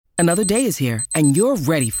Another day is here, and you're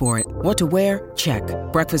ready for it. What to wear? Check.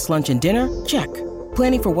 Breakfast, lunch, and dinner? Check.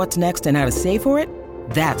 Planning for what's next and how to save for it?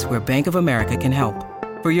 That's where Bank of America can help.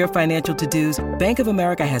 For your financial to-dos, Bank of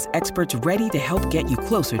America has experts ready to help get you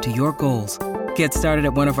closer to your goals. Get started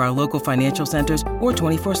at one of our local financial centers or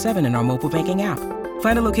 24/7 in our mobile banking app.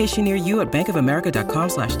 Find a location near you at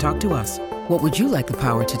bankofamerica.com/talktous. What would you like the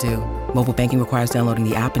power to do? Mobile banking requires downloading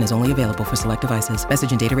the app and is only available for select devices.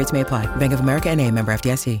 Message and data rates may apply. Bank of America N.A., member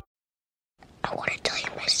FDIC. I want to tell you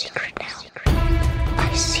my secret now.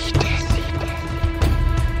 I see death.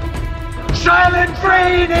 Silent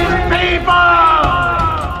breathing people!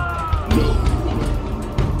 No.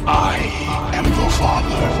 I am the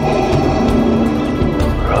father.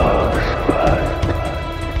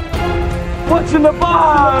 What's in the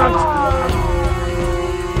box?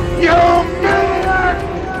 You maniac!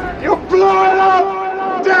 You blew it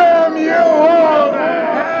up! Damn you all to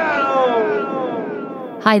hell!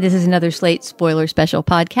 Hi, this is another Slate Spoiler Special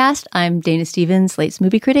podcast. I'm Dana Stevens, Slate's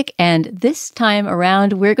movie critic, and this time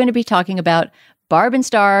around, we're going to be talking about Barb and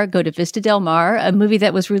Star Go to Vista Del Mar, a movie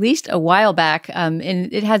that was released a while back, and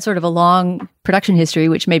it had sort of a long production history,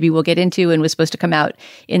 which maybe we'll get into, and was supposed to come out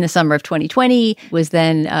in the summer of 2020, was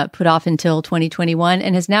then put off until 2021,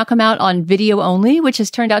 and has now come out on video only, which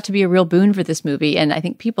has turned out to be a real boon for this movie. And I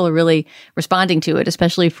think people are really responding to it,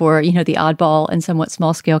 especially for, the oddball and somewhat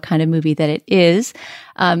small scale kind of movie that it is.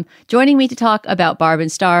 Joining me to talk about Barb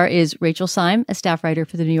and Star is Rachel Syme, a staff writer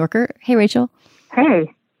for The New Yorker. Hey, Rachel.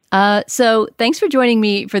 Hey. So thanks for joining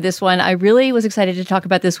me for this one. I really was excited to talk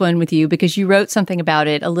about this one with you because you wrote something about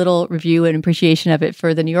it, a little review and appreciation of it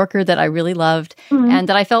for The New Yorker that I really loved and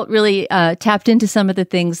that I felt really tapped into some of the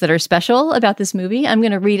things that are special about this movie. I'm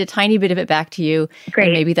going to read a tiny bit of it back to you. Great.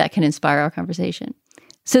 And maybe that can inspire our conversation.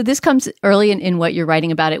 So this comes early in what you're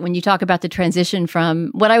writing about it, when you talk about the transition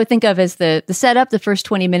from what I would think of as the setup, the first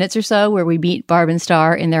 20 minutes or so, where we meet Barb and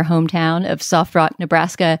Star in their hometown of Soft Rock,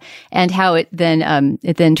 Nebraska, and how it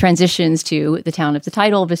then transitions to the town of the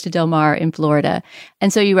title, Vista Del Mar in Florida.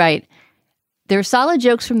 And so you write, there are solid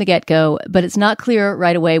jokes from the get-go, but it's not clear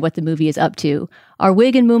right away what the movie is up to. Are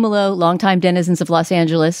Wig and Mumalo, longtime denizens of Los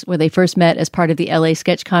Angeles, where they first met as part of the LA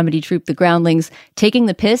sketch comedy troupe The Groundlings, taking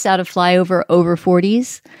the piss out of flyover over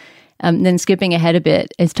 40s? Then skipping ahead a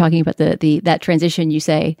bit, is talking about that transition, you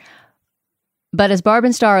say, but as Barb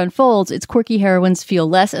and Star unfolds, its quirky heroines feel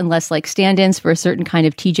less and less like stand-ins for a certain kind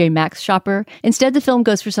of TJ Maxx shopper. Instead, the film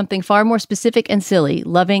goes for something far more specific and silly,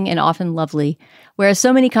 loving and often lovely. Whereas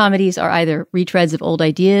so many comedies are either retreads of old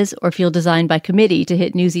ideas or feel designed by committee to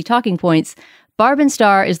hit newsy talking points, Barb and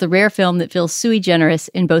Star is the rare film that feels sui generis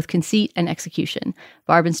in both conceit and execution.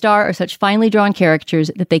 Barb and Star are such finely drawn characters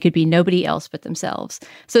that they could be nobody else but themselves.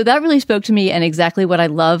 So that really spoke to me, and exactly what I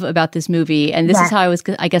love about this movie, and this is how I was,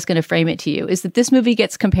 I guess, going to frame it to you, is that this movie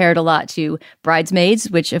gets compared a lot to Bridesmaids,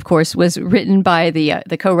 which, of course, was written by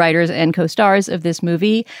the co-writers and co-stars of this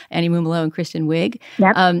movie, Annie Mumalo and Kristen Wiig.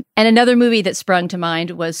 Yep. And another movie that sprung to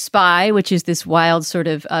mind was Spy, which is this wild sort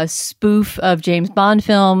of spoof of James Bond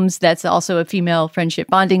films. That's also a female friendship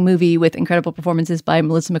bonding movie with incredible performances by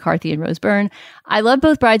Melissa McCarthy and Rose Byrne. I love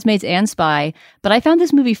both Bridesmaids and Spy, but I found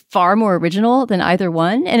this movie far more original than either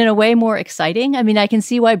one, and in a way more exciting. I mean, I can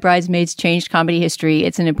see why Bridesmaids changed comedy history.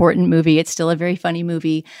 It's an important movie. It's still a very funny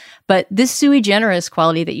movie. But this sui generis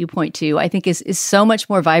quality that you point to, I think is so much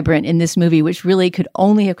more vibrant in this movie, which really could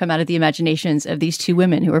only have come out of the imaginations of these two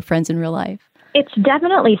women who are friends in real life. It's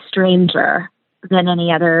definitely stranger than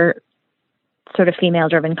any other sort of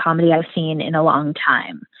female-driven comedy I've seen in a long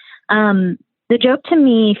time. The joke to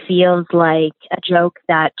me feels like a joke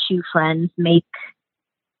that two friends make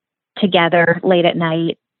together late at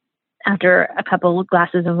night after a couple of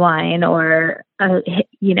glasses of wine or a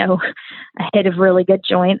hit of really good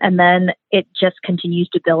joint, and then it just continues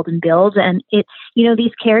to build and build. And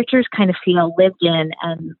these characters kind of feel lived in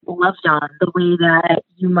and loved on the way that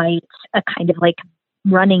you might a kind of like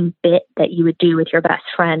running bit that you would do with your best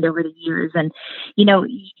friend over the years. And,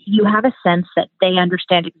 you have a sense that they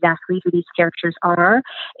understand exactly who these characters are.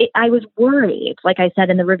 I was worried, like I said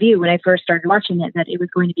in the review, when I first started watching it, that it was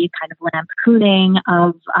going to be a kind of lampooning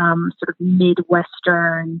of sort of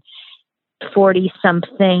Midwestern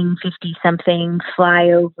 40-something, 50-something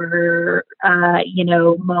flyover,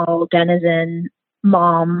 mall denizen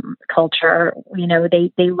mom culture.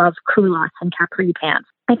 They love culottes and capri pants.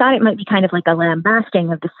 I thought it might be kind of like a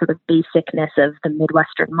lambasting of the sort of basicness of the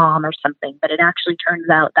Midwestern mom or something, but it actually turns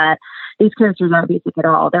out that these characters aren't basic at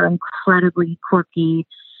all. They're incredibly quirky,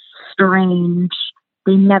 strange.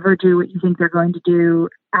 They never do what you think they're going to do.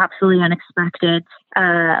 Absolutely unexpected,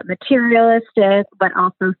 materialistic, but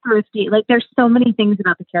also thrifty. Like, there's so many things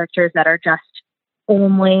about the characters that are just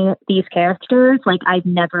only these characters. Like, I've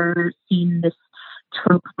never seen this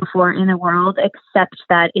trope before in the world, except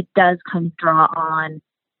that it does kind of draw on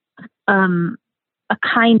a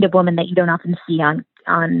kind of woman that you don't often see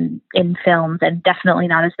in films, and definitely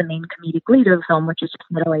not as the main comedic leader of the film, which is just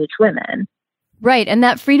middle-aged women. Right. And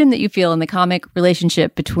that freedom that you feel in the comic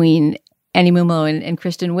relationship between Annie Mumolo and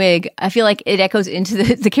Kristen Wiig, I feel like it echoes into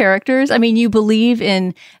the characters. I mean, you believe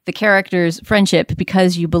in the characters' friendship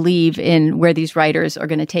because you believe in where these writers are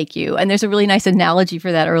going to take you. And there's a really nice analogy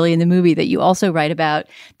for that early in the movie that you also write about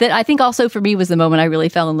that I think also for me was the moment I really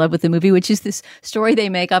fell in love with the movie, which is this story they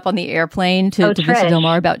make up on the airplane to Vista Del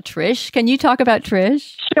Mar about Trish. Can you talk about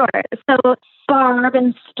Trish? Sure. So Barb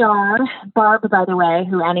and Star, Barb, by the way,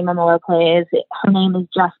 who Annie Mumolo plays, her name is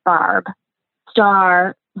just Barb.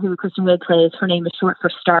 Star, who Kristen Wiig plays, her name is short for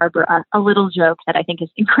Starbra. A little joke that I think is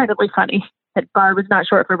incredibly funny, that Barb is not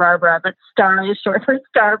short for Barbara, but Star is short for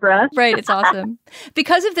Starbra. Right, it's awesome.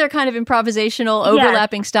 Because of their kind of improvisational,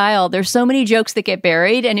 overlapping style, there's so many jokes that get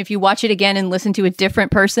buried, and if you watch it again and listen to a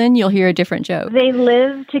different person, you'll hear a different joke. They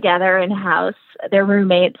live together in a house. They're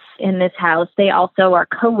roommates in this house. They also are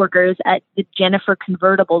co-workers at the Jennifer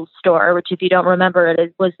Convertibles store, which, if you don't remember,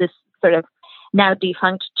 it was this sort of now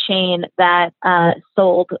defunct chain that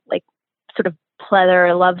sold like sort of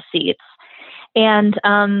pleather love seats. And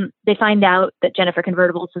they find out that Jennifer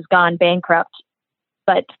Convertibles has gone bankrupt,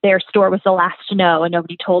 but their store was the last to know and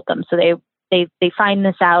nobody told them. So they find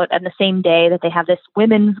this out on the same day that they have this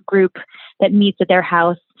women's group that meets at their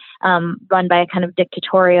house, run by a kind of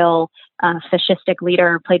dictatorial, fascistic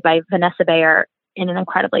leader played by Vanessa Bayer in an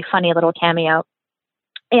incredibly funny little cameo.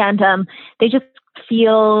 And they just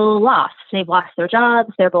feel lost. They've lost their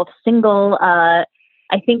jobs. They're both single. I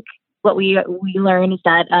think what we learn is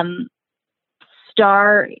that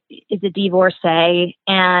Star is a divorcee,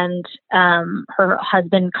 and her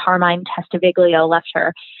husband Carmine Testaviglio left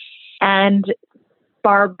her, and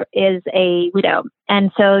Barb is a widow,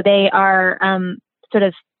 and so they are sort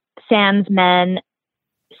of sans men,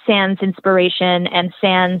 sans inspiration, and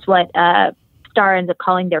sans what Star ends up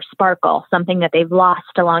calling their sparkle, something that they've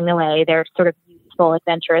lost along the way, their sort of youthful,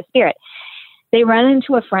 adventurous spirit. They run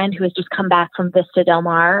into a friend who has just come back from Vista Del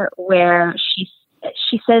Mar, where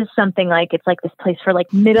she says something like, it's like this place for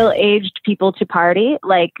like middle-aged people to party.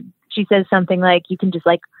 Like, she says something like, you can just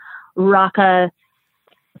like rock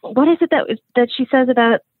what is it that she says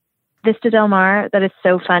about Vista Del Mar that is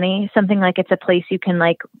so funny? Something like, it's a place you can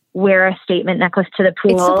like wear a statement necklace to the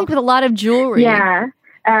pool. It's something with a lot of jewelry. Yeah.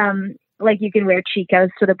 Like you can wear Chicos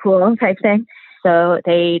to the pool type thing. So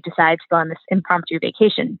they decide to go on this impromptu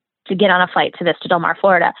vacation to get on a flight to Vista Del Mar,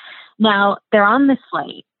 Florida. Now they're on this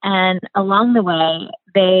flight, and along the way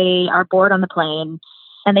they are bored on the plane,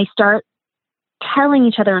 and they start telling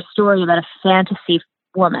each other a story about a fantasy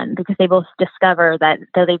woman, because they both discover that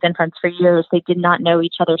though they've been friends for years, they did not know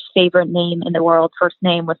each other's favorite name in the world. First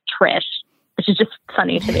name was Trish, which is just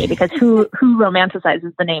funny to me, because who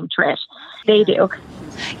romanticizes the name Trish? They do.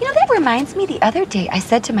 You know, that reminds me, the other day I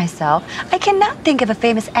said to myself, I cannot think of a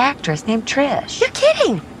famous actress named Trish. You're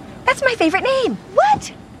kidding. That's my favorite name.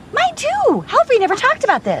 What? Mine too. How have we never talked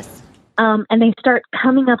about this? And they start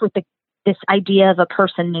coming up with this idea of a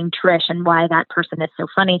person named Trish and why that person is so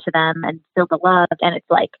funny to them and so beloved. And it's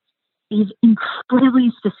like these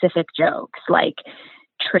incredibly specific jokes, like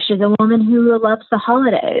Trish is a woman who loves the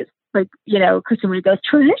holidays. Like, you know, Kristen Wiig goes,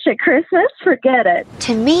 Trish at Christmas? Forget it.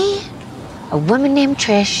 To me, a woman named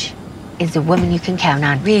Trish is a woman you can count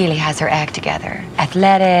on. Really has her act together.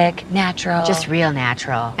 Athletic, natural. Just real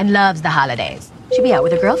natural. And loves the holidays. She'd be out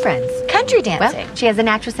with her girlfriends. Country dancing. Well, she has a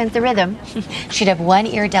natural sense of rhythm. She'd have one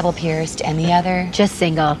ear double pierced and the other just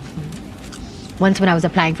single. Once when I was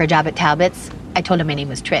applying for a job at Talbot's, I told him my name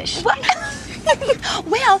was Trish. What?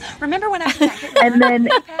 Well, remember when I was back at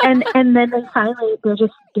and then they finally, they're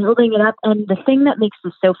just building it up. And the thing that makes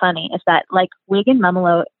this so funny is that, like, Wiig and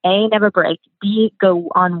Mumolo, A, never break, B, go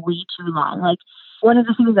on way too long. Like, one of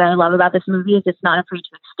the things that I love about this movie is it's not afraid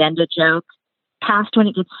to extend a joke past when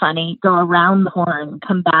it gets funny, go around the horn,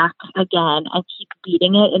 come back again, and keep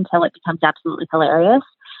beating it until it becomes absolutely hilarious.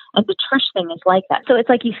 And the Trish thing is like that. So it's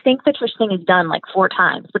like you think the Trish thing is done like 4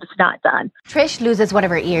 times, but it's not done. Trish loses one of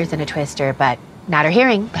her ears in a twister, but not her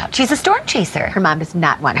hearing. She's a storm chaser. Her mom does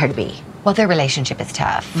not want her to be. Well, their relationship is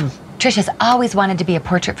tough. Trish has always wanted to be a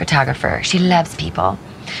portrait photographer. She loves people.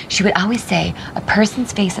 She would always say, a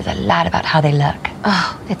person's face is a lot about how they look.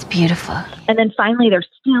 Oh, it's beautiful. And then finally, they're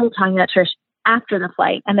still talking about Trish after the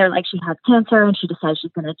flight, and they're like, she has cancer, and she decides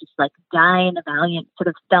she's going to just like die in a valiant sort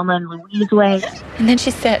of Thelma and Louise way. And then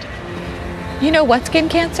she said, you know what, skin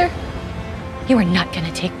cancer? You are not going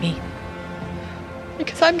to take me.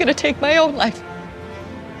 Because I'm going to take my own life.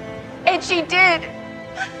 And she did.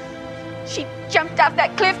 She jumped off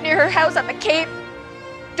that cliff near her house on the Cape,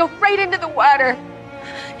 dove right into the water,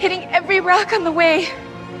 hitting every rock on the way.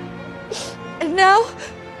 And now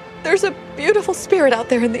there's a beautiful spirit out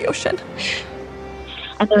there in the ocean.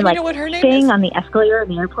 And they're You know what her name staying is? on the escalator in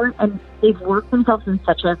the airport, and they've worked themselves in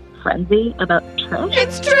such a frenzy about Trish.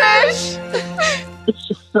 It's Trish! It's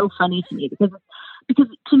just so funny to me because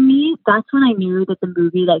to me that's when I knew that the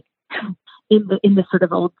movie, like in the sort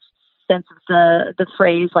of old sense of the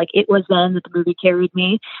phrase, like it was then that the movie carried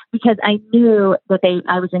me, because I knew that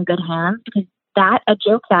I was in good hands, because a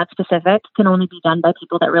joke that specific can only be done by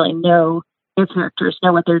people that really know their characters,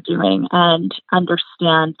 know what they're doing, and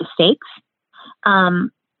understand the stakes.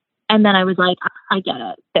 And then I was like, I get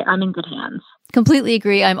it. I'm in good hands. Completely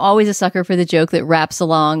agree. I'm always a sucker for the joke that wraps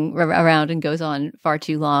around and goes on far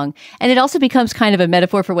too long. And it also becomes kind of a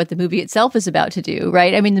metaphor for what the movie itself is about to do,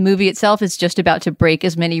 right? I mean, the movie itself is just about to break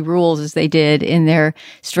as many rules as they did in their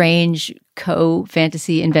strange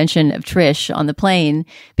co-fantasy invention of Trish on the plane.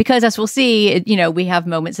 Because as we'll see, we have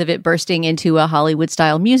moments of it bursting into a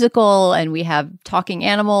Hollywood-style musical, and we have talking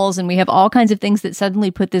animals, and we have all kinds of things that suddenly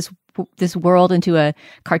put this world into a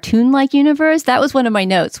cartoon-like universe. That was one of my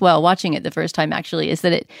notes while watching it the first time, actually, is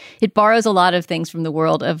that it borrows a lot of things from the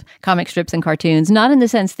world of comic strips and cartoons, not in the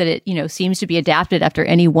sense that it, seems to be adapted after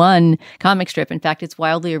any one comic strip. In fact, it's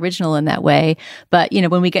wildly original in that way. But,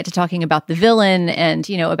 when we get to talking about the villain and,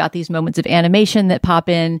 about these moments of animation that pop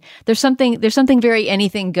in, there's something very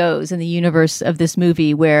anything goes in the universe of this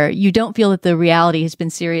movie, where you don't feel that the reality has been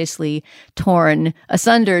seriously torn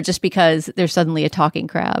asunder just because there's suddenly a talking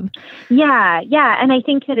crab. Yeah. And I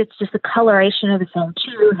think that it's just the coloration of the film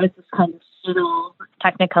too has this kind of subtle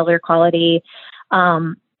Technicolor quality.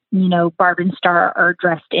 Barb and Star are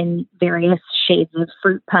dressed in various shades of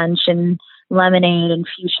fruit punch and lemonade and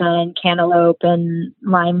fuchsia and cantaloupe and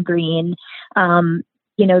lime green. The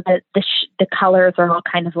colors are all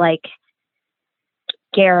kind of like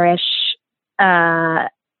garish,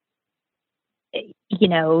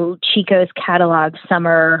 Chico's catalog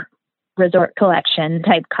summer resort collection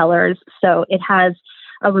type colors. So it has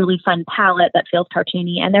a really fun palette that feels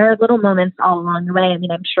cartoony. And there are little moments all along the way. I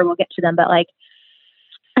mean, I'm sure we'll get to them, but I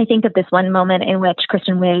think of this one moment in which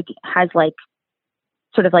Kristen Wiig has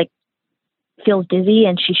feels dizzy,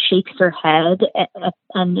 and she shakes her head,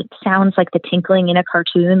 and it sounds like the tinkling in a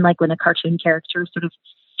cartoon, like when a cartoon character sort of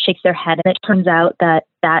shakes their head. And it turns out that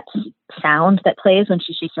sound that plays when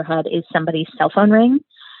she shakes her head is somebody's cell phone ring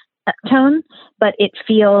tone, but it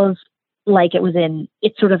feels like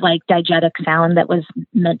it's sort of like diegetic sound that was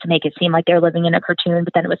meant to make it seem like they're living in a cartoon,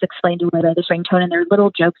 but then it was explained away by this ringtone. And there are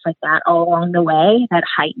little jokes like that all along the way that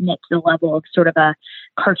heighten it to the level of sort of a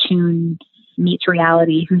cartoon meets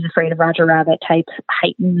reality, Who's Afraid of Roger Rabbit type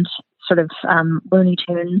heightened sort of Looney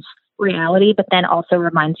Tunes reality, but then also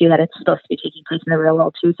reminds you that it's supposed to be taking place in the real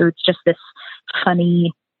world too. So it's just this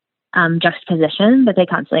funny juxtaposition that they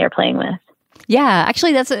constantly are playing with. Yeah,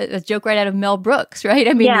 actually, that's a joke right out of Mel Brooks, right?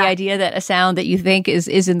 I mean, The idea that a sound that you think is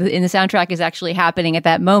in the soundtrack is actually happening at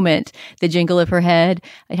that moment. The jingle of her head.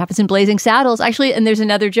 It happens in Blazing Saddles, actually. And there's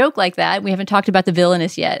another joke like that. We haven't talked about the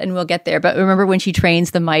villainess yet, and we'll get there. But remember when she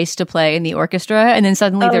trains the mice to play in the orchestra, and then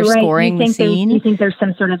suddenly they're scoring the scene? You think there's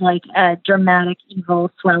some sort of dramatic,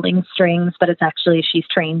 evil, swelling strings, but it's actually she's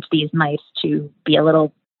trained these mice to be a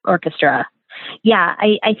little orchestra. Yeah,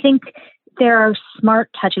 I think there are smart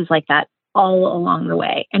touches like that all along the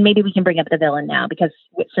way. And maybe we can bring up the villain now, because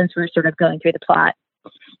since we're sort of going through the plot,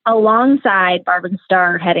 alongside Barb and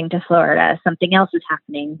Star heading to Florida, something else is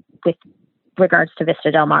happening with regards to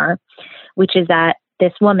Vista Del Mar, which is that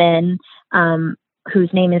this woman, whose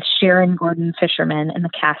name is Sharon Gordon Fisherman in the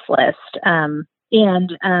cast list,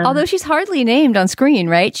 although she's hardly named on screen,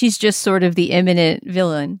 right? She's just sort of the imminent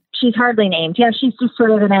villain. She's hardly named. Yeah, she's just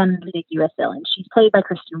sort of an ambiguous villain. She's played by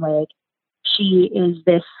Kristen Wiig. She is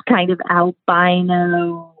this kind of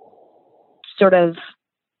albino, sort of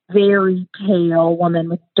very pale woman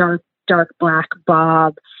with dark black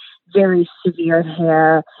bob, very severe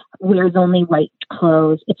hair, wears only white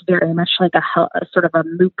clothes. It's very much like a sort of a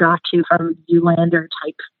Mugatu from Zoolander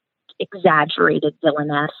type exaggerated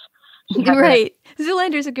villainess. Right.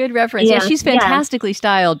 Zoolander's a good reference. Yeah, she's fantastically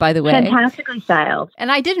styled, by the way. Fantastically styled.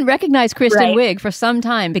 And I didn't recognize Kristen Wiig for some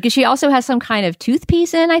time, because she also has some kind of tooth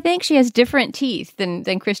piece in, I think. She has different teeth than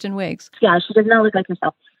Kristen Wiig's. Yeah, she does not look like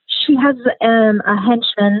herself. She has a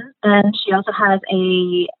henchman, and she also has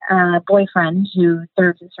a boyfriend who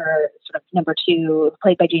serves as her sort of number two,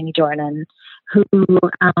 played by Jamie Dornan, who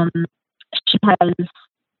she has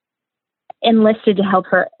enlisted to help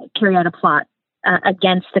her carry out a plot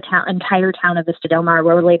against the entire town of Vista Del Mar,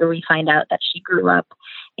 where later we find out that she grew up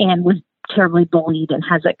and was terribly bullied and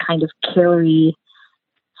has a kind of Carrie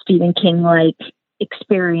Stephen King-like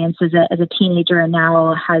experience as a teenager, and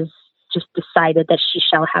now has just decided that she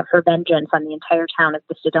shall have her vengeance on the entire town of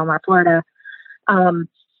Vista Del Mar, Florida.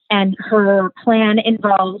 And her plan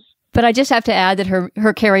involves... But I just have to add that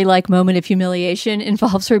her Carrie-like moment of humiliation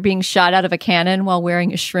involves her being shot out of a cannon while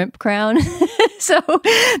wearing a shrimp crown. So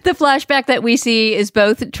the flashback that we see is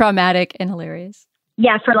both traumatic and hilarious.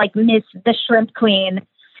 Yeah, for like Miss the Shrimp Queen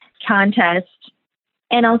contest.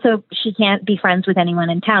 And also she can't be friends with anyone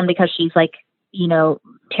in town because she's like, you know,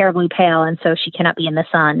 terribly pale. And so she cannot be in the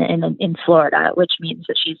sun in Florida, which means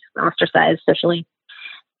that she's ostracized socially.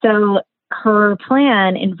 So her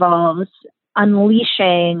plan involves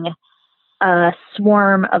unleashing a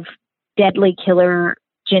swarm of deadly killer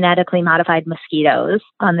genetically modified mosquitoes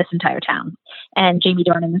on this entire town. And Jamie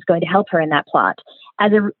Dornan is going to help her in that plot.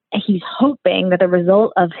 He's hoping that the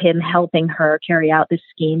result of him helping her carry out this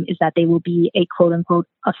scheme is that they will be a quote unquote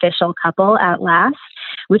official couple at last,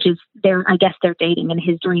 which is I guess they're dating, and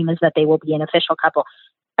his dream is that they will be an official couple.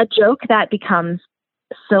 A joke that becomes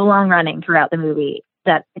so long running throughout the movie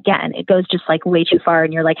that, again, it goes just like way too far,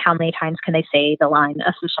 and you're like, how many times can they say the line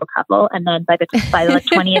official couple? And then by the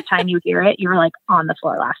 20th time you hear it, you're like on the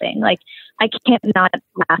floor laughing. Like, I can't not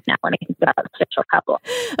laugh now when I think about official couple.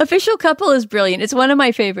 Official couple is brilliant. It's one of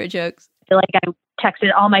my favorite jokes. I feel like I texted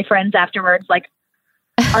all my friends afterwards, like,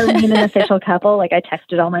 are we an official couple? Like, I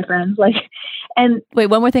texted all my friends, like, and wait,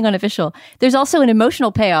 one more thing on official. There's also an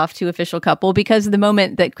emotional payoff to official couple, because the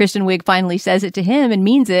moment that Kristen Wiig finally says it to him and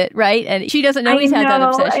means it, right? And she doesn't know he's had that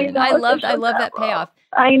obsession. I love that payoff.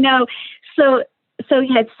 I know. So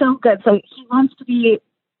yeah, it's so good. So he wants to be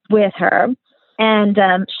with her, and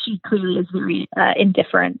she clearly is very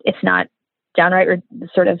indifferent, if not downright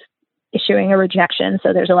sort of issuing a rejection.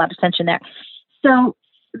 So there's a lot of tension there. So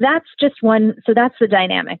that's just one. So that's the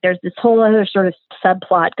dynamic. There's this whole other sort of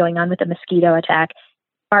subplot going on with the mosquito attack.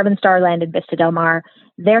 Barb and Star land in Vista Del Mar.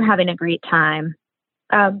 They're having a great time.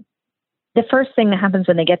 The first thing that happens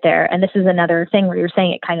when they get there, and this is another thing where you're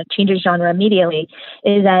saying it kind of changes genre immediately,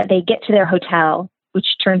 is that they get to their hotel, which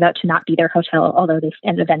turns out to not be their hotel, although they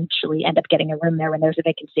eventually end up getting a room there when there's a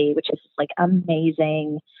vacancy, which is like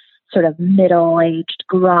amazing sort of middle-aged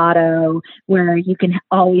grotto where you can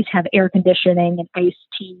always have air conditioning and iced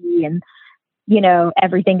tea, and, you know,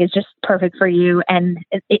 everything is just perfect for you. And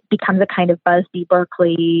it becomes a kind of Busby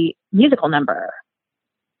Berkeley musical number.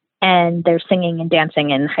 And they're singing and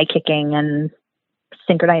dancing and high kicking and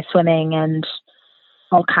synchronized swimming and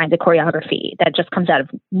all kinds of choreography that just comes out of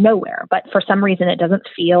nowhere. But for some reason, it doesn't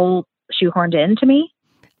feel shoehorned in to me.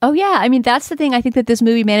 Oh, yeah. I mean, that's the thing I think that this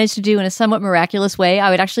movie managed to do in a somewhat miraculous way. I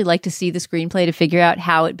would actually like to see the screenplay to figure out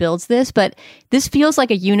how it builds this, but this feels like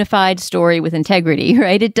a unified story with integrity,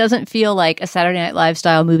 right? It doesn't feel like a Saturday Night Live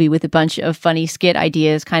style movie with a bunch of funny skit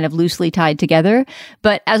ideas kind of loosely tied together.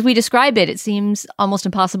 But as we describe it, it seems almost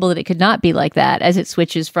impossible that it could not be like that, as it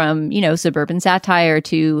switches from, you know, suburban satire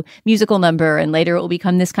to musical number, and later it will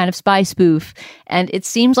become this kind of spy spoof. And it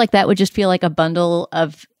seems like that would just feel like a bundle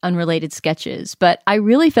of unrelated sketches. But I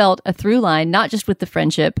really felt a through line, not just with the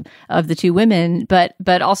friendship of the two women, but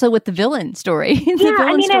also with the villain story. The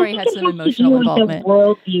villain story had some emotional involvement. The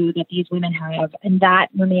worldview that these women have, and that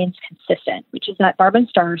remains consistent, which is that Barb and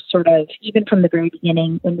Star sort of, even from the very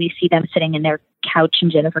beginning, when we see them sitting in their couch in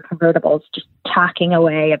Jennifer convertibles, just talking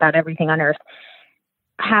away about everything on earth,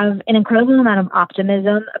 have an incredible amount of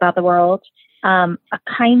optimism about the world, a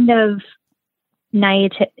kind of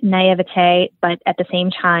naivete, but at the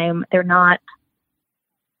same time, they're not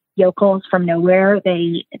yokels from nowhere.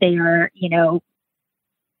 They are, you know,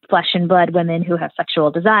 flesh and blood women who have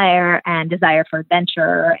sexual desire and desire for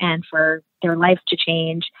adventure and for their life to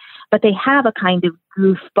change. But they have a kind of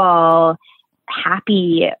goofball,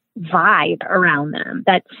 happy vibe around them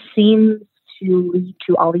that seems to lead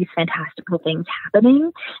to all these fantastical things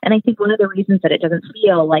happening. And I think one of the reasons that it doesn't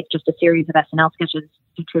feel like just a series of SNL sketches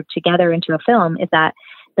featured together into a film is that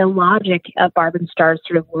the logic of Barb and Star's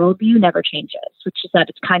sort of worldview never changes, which is that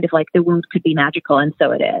it's kind of like the world could be magical, and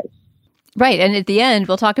so it is. Right. And at the end,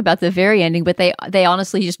 we'll talk about the very ending, but they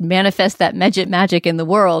honestly just manifest that magic in the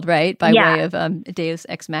world, right? By way of Deus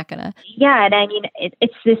Ex Machina. Yeah. And I mean,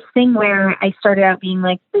 it's this thing where I started out being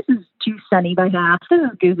like, this is too sunny by half. This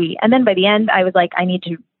is goofy. And then by the end, I was like, I need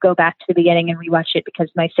to go back to the beginning and rewatch it because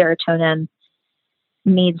my serotonin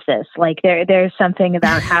needs this. Like there's something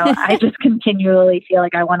about how I just continually feel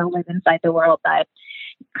like I want to live inside the world that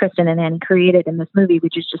Kristen and Annie created in this movie,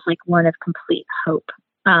 which is just like one of complete hope.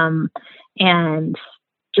 And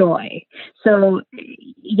joy. So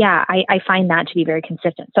yeah, I find that to be very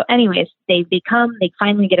consistent. So anyways, they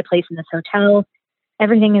finally get a place in this hotel.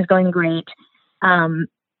 everything is going great.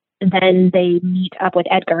 Then they meet up with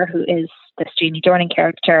Edgar, who is this Jamie Dornan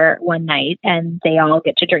character, one night, and they all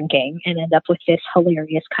get to drinking and end up with this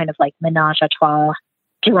hilarious kind of like menage a trois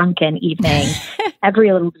drunken evening.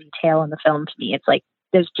 Every little detail in the film, to me, it's like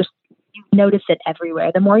there's just, you notice it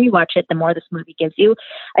everywhere. The more you watch it, the more this movie gives you.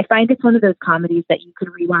 I find it's one of those comedies that you could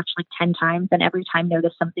rewatch like 10 times and every time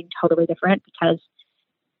notice something totally different, because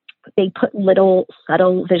they put little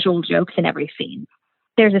subtle visual jokes in every scene.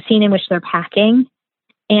 There's a scene in which they're packing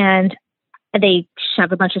and they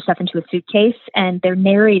shove a bunch of stuff into a suitcase and they're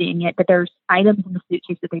narrating it, but there's items in the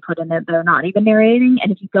suitcase that they put in there that they're not even narrating.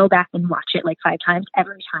 And if you go back and watch it like 5 times,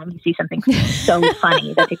 every time you see something so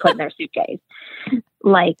funny that they put in their suitcase.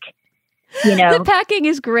 Like, you know, the packing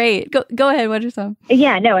is great. Go ahead. What's your song?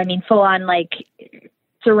 Yeah, no, I mean, full on like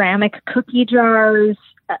ceramic cookie jars,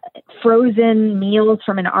 frozen meals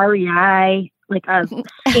from an REI, like a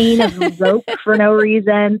skein of rope for no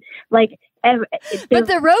reason. Like, but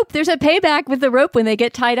the rope, there's a payback with the rope when they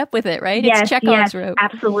get tied up with it, right? Yes, it's Chekhov's rope.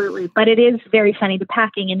 Absolutely. But it is very funny, the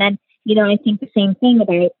packing. And then, you know, I think the same thing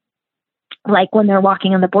about like when they're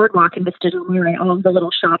walking on the boardwalk in Vista Del Mare, all of the little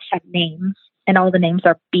shops have names and all the names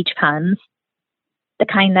are beach puns, the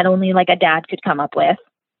kind that only like a dad could come up with.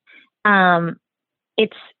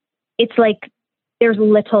 It's like there's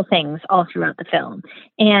little things all throughout the film.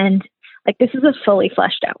 And like, this is a fully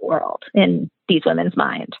fleshed out world in these women's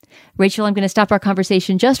mind. Rachel, I'm going to stop our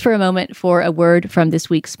conversation just for a moment for a word from this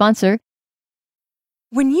week's sponsor.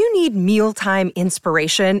 When you need mealtime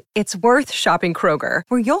inspiration, it's worth shopping Kroger,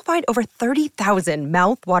 where you'll find over 30,000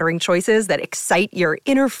 mouth-watering choices that excite your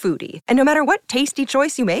inner foodie. And no matter what tasty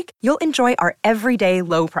choice you make, you'll enjoy our everyday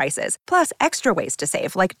low prices, plus extra ways to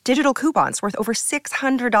save, like digital coupons worth over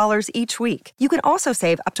 $600 each week. You can also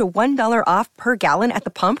save up to $1 off per gallon at the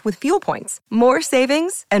pump with fuel points. More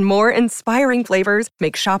savings and more inspiring flavors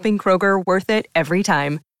make shopping Kroger worth it every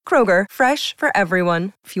time. Kroger, fresh for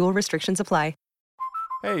everyone. Fuel restrictions apply.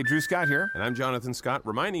 Hey, Drew Scott here, and I'm Jonathan Scott,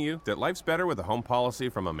 reminding you that life's better with a home policy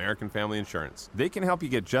from American Family Insurance. They can help you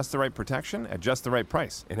get just the right protection at just the right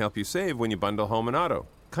price and help you save when you bundle home and auto.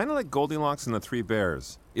 Kind of like Goldilocks and the Three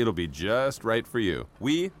Bears. It'll be just right for you.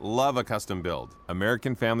 We love a custom build.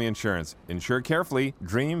 American Family Insurance. Insure carefully,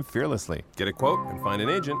 dream fearlessly. Get a quote and find an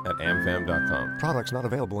agent at amfam.com. Products not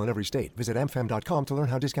available in every state. Visit amfam.com to learn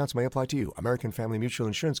how discounts may apply to you. American Family Mutual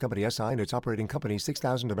Insurance Company, SI, and its operating company,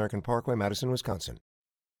 6000 American Parkway, Madison, Wisconsin.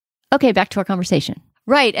 Okay, back to our conversation.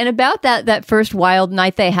 Right. And about that first wild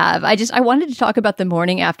night they have, I wanted to talk about the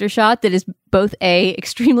morning after shot that is both A,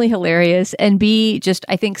 extremely hilarious, and B, just,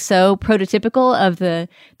 I think, so prototypical of the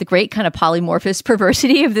great kind of polymorphous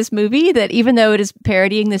perversity of this movie, that even though it is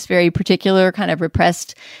parodying this very particular kind of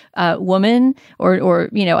repressed woman, or,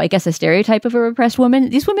 you know, I guess a stereotype of a repressed woman,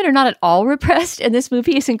 these women are not at all repressed. And this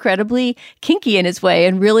movie is incredibly kinky in its way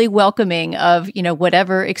and really welcoming of, you know,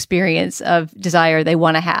 whatever experience of desire they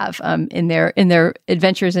want to have in their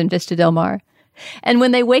adventures in Vista Del Mar. And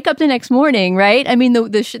when they wake up the next morning, right? I mean,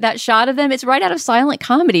 that shot of them, it's right out of Silent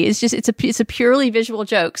Comedy. It's a purely visual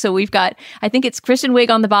joke. So we've got, I think it's Kristen Wiig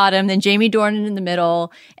on the bottom, then Jamie Dornan in the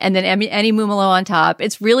middle, and then Annie Mumolo on top.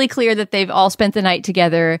 It's really clear that they've all spent the night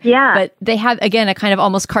together. Yeah. But they have, again, a kind of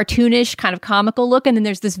almost cartoonish, kind of comical look. And then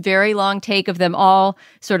there's this very long take of them all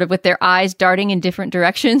sort of with their eyes darting in different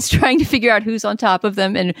directions, trying to figure out who's on top of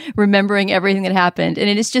them and remembering everything that happened. And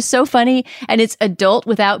it is just so funny. And it's adult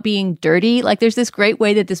without being dirty. Like, there's this great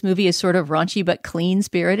way that this movie is sort of raunchy but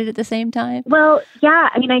clean-spirited at the same time. Well, yeah,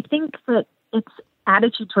 I mean, I think that its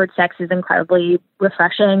attitude towards sex is incredibly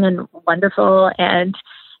refreshing and wonderful and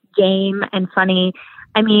game and funny.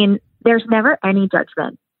 I mean, there's never any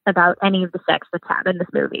judgment about any of the sex that's happened in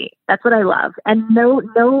this movie. That's what I love. And there's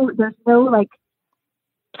no like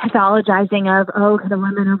pathologizing of, oh, can a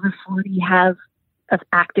woman over 40 have an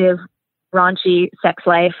active, raunchy sex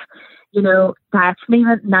life? You know, that's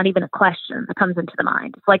not even a question that comes into the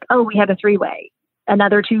mind. It's like, oh, we had a 3-way,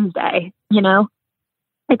 another Tuesday, you know?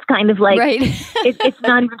 It's kind of like, right. it's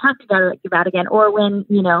not even talked about again. Or when,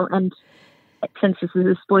 you know, and since this is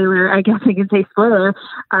a spoiler, I guess I can say spoiler,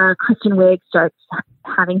 Kristen Wiig starts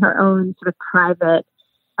having her own sort of private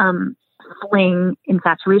fling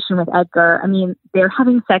infatuation with Edgar. I mean, they're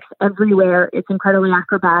having sex everywhere. It's incredibly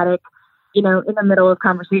acrobatic. You know, in the middle of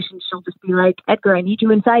conversation, she'll just be like, Edgar, I need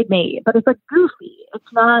you inside me. But it's like goofy. It's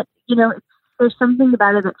not, you know, there's something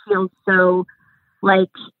about it that feels so like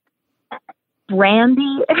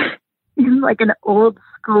brandy in like an old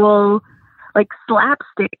school, like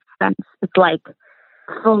slapstick sense. It's like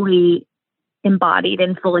fully embodied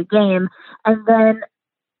and fully game. And then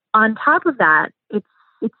on top of that,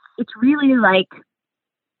 it's really like,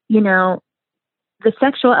 you know, the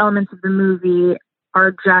sexual elements of the movie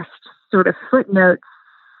are just sort of footnotes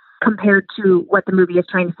compared to what the movie is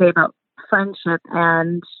trying to say about friendship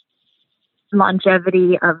and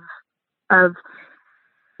longevity of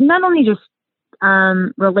not only just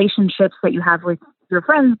relationships that you have with your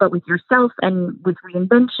friends, but with yourself and with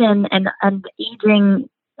reinvention and aging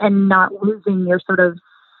and not losing your sort of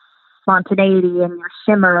spontaneity and your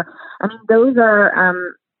shimmer. I mean, those are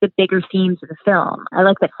the bigger themes of the film. I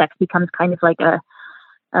like that sex becomes kind of like a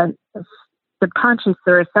subconscious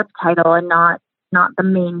or a subtitle and not the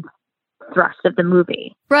main thrust of the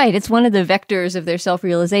movie. Right. It's one of the vectors of their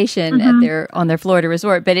self-realization on their Florida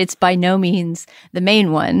resort, but it's by no means the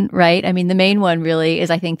main one, right? I mean, the main one really is,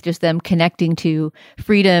 I think, just them connecting to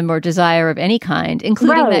freedom or desire of any kind,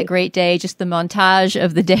 including that great day, just the montage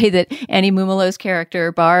of the day that Annie Mumolo's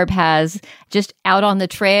character, Barb, has just out on the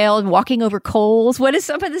trail, walking over coals. What is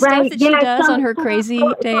some of the stuff that she does on her crazy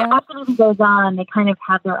day out? After the movie goes on, they kind of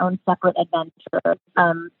have their own separate adventure.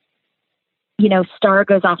 Star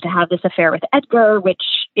goes off to have this affair with Edgar, which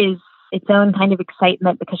is its own kind of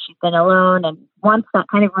excitement because she's been alone and wants that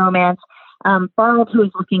kind of romance. Barb, who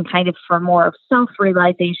is looking kind of for more of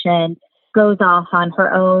self-realization, goes off on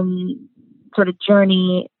her own sort of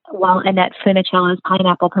journey while Annette Funicello's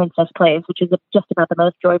Pineapple Princess plays, which is just about the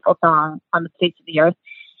most joyful song on the face of the earth.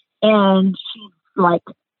 And she's like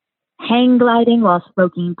hang gliding while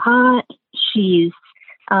smoking pot. She's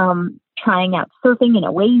trying out surfing in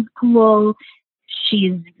a wave pool.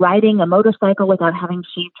 She's riding a motorcycle without having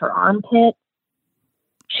shaved her armpit.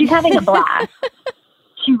 She's having a blast.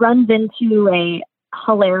 She runs into a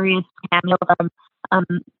hilarious cameo from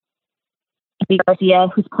Andy Garcia,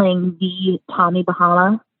 who's playing the Tommy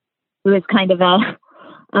Bahama, who is kind of a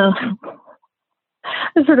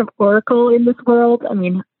sort of oracle in this world. I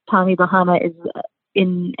mean, Tommy Bahama is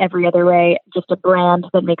in every other way just a brand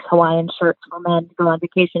that makes Hawaiian shirts for men to go on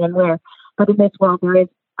vacation and wear. But in this world, there is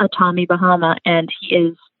a Tommy Bahama, and he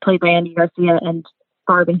is played by Andy Garcia, and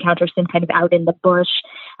Barb encounters him kind of out in the bush,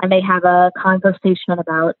 and they have a conversation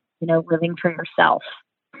about, living for yourself.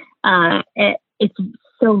 It's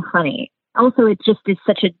so funny. Also, it just is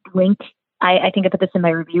such a wink. I think I put this in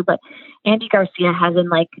my review, but Andy Garcia has in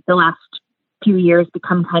like the last few years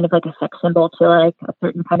become kind of like a sex symbol to like a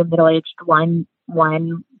certain kind of middle-aged wine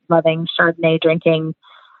loving Chardonnay drinking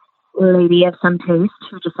lady of some taste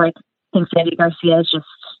who just like thinks Andy Garcia is just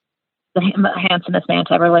the handsomest man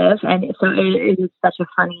to ever live. And so it is such a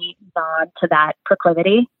funny nod to that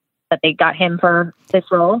proclivity that they got him for this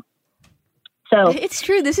role. So it's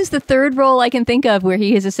true. This is the third role I can think of where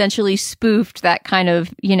he has essentially spoofed that kind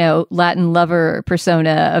of, Latin lover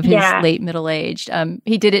persona of his late middle-aged.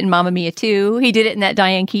 He did it in Mamma Mia 2. He did it in that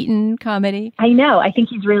Diane Keaton comedy. I know. I think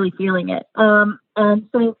he's really feeling it. And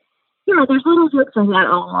so, there's little jokes like that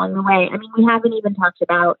all along the way. I mean, we haven't even talked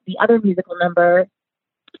about the other musical number,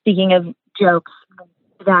 speaking of jokes,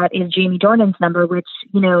 that is Jamie Dornan's number, which,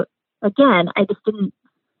 again, I just didn't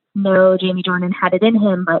know Jamie Dornan had it in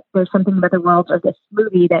him, but there's something about the world of this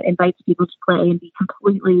movie that invites people to play and be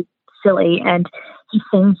completely silly. And he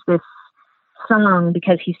sings this song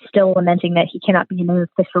because he's still lamenting that he cannot be in an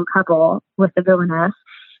official couple with the villainess.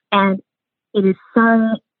 And it is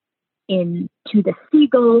sung to the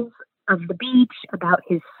seagulls of the beach about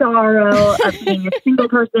his sorrow of being a single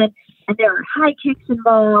person. And there are high kicks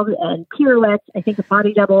involved and pirouettes. I think the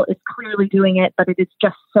body double is clearly doing it, but it is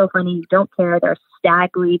just so funny. You don't care. There are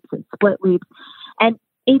stag leaps and split leaps. And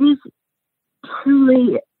it is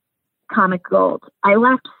truly comic gold. I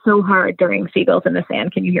laughed so hard during Seagulls in the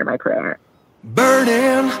Sand. Can you hear my prayer?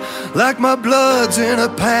 Burning like my blood's in a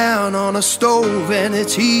pan on a stove, and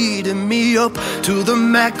it's heating me up to the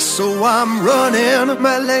max, so I'm running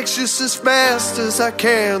my legs just as fast as I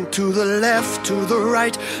can, to the left, to the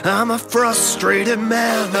right. I'm a frustrated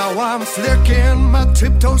man. Now I'm flicking my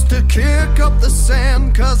tiptoes to kick up the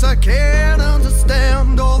sand, 'cause I can't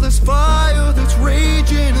understand all this fire that's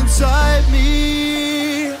raging inside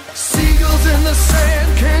me. Seagulls in the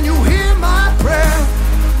sand, can you hear my prayer?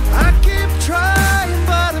 I keep trying,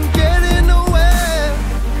 but I'm getting nowhere.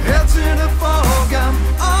 Heads in a fog, I'm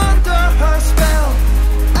under her spell.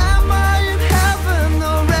 Am I in heaven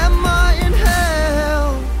or am I in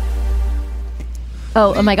hell?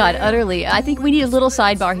 Oh my God, utterly. I think we need a little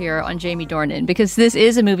sidebar here on Jamie Dornan, because this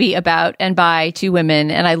is a movie about and by two women,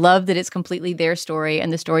 and I love that it's completely their story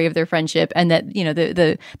and the story of their friendship, and that, you know,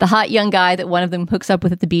 the hot young guy that one of them hooks up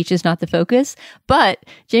with at the beach is not the focus. But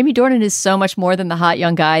Jamie Dornan is so much more than the hot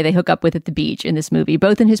young guy they hook up with at the beach in this movie,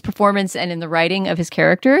 both in his performance and in the writing of his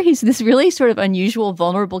character. He's this really sort of unusual,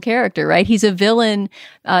 vulnerable character, right? He's a villain,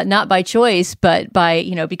 not by choice, but by,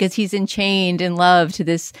 you know, because he's enchained in love to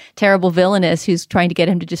this terrible villainess who's trying to get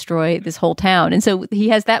him to destroy this whole town. And so he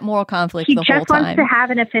has that moral conflict the whole time. He just wants to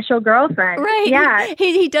have an official girlfriend. Right. Yeah.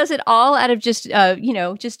 He does it all out of just,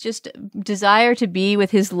 just desire to be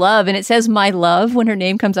with his love. And it says "my love" when her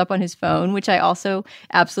name comes up on his phone, which I also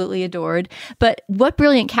absolutely adored. But what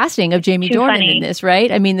brilliant casting of Jamie Dornan in this,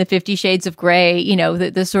 right? I mean, the 50 Shades of Grey, you know,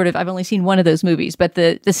 the sort of, I've only seen one of those movies, but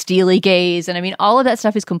the steely gaze. And I mean, all of that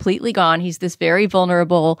stuff is completely gone. He's this very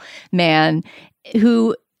vulnerable man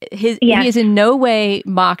who he is in no way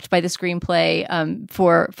mocked by the screenplay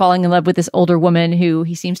for falling in love with this older woman who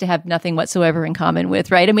he seems to have nothing whatsoever in common with,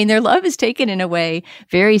 right? I mean, their love is taken in a way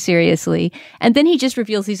very seriously. And then he just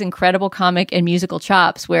reveals these incredible comic and musical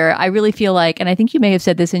chops where I really feel like, and I think you may have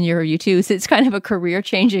said this in your review too, so it's kind of a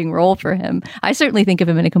career-changing role for him. I certainly think of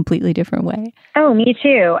him in a completely different way. Oh, me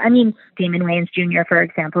too. I mean, Damon Wayans Jr., for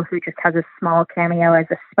example, who just has a small cameo as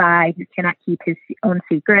a spy who cannot keep his own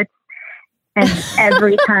secrets. And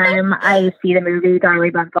every time I see the movie Darley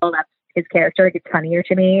Bumble, that's his character. It gets funnier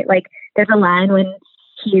to me. Like, there's a line when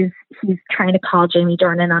he's trying to call Jamie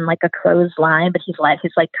Dornan on like a closed line, but he's let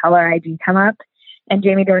his like caller ID come up, and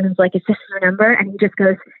Jamie Dornan's like, "Is this your number?" And he just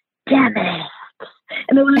goes, "Damn it!"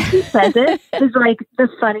 And the way he says it is like the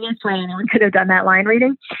funniest way anyone could have done that line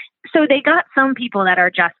reading. So they got some people that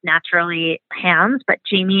are just naturally hands, but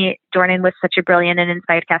Jamie Dornan was such a brilliant and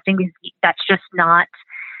inspired casting because that's just not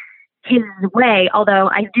his way. Although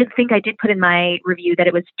I did put in my review that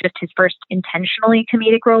it was just his first intentionally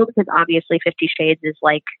comedic role, because obviously 50 Shades is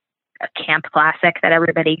like a camp classic that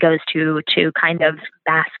everybody goes to kind of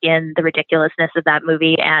bask in the ridiculousness of that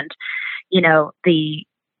movie. And, you know,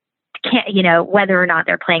 whether or not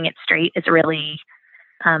they're playing it straight is really,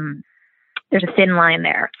 there's a thin line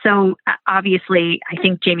there. So obviously I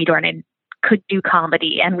think Jamie Dornan could do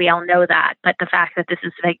comedy, and we all know that, but the fact that this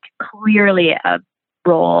is like clearly a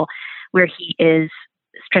role where he is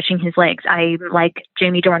stretching his legs. I'm like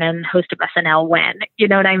Jamie Dornan, host of SNL, when, you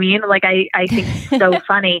know what I mean? Like, I think it's so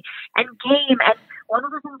funny and game. And one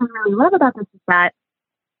of the things I really love about this is that,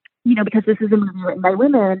 you know, because this is a movie written by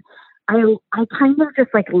women, I kind of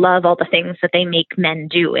just like love all the things that they make men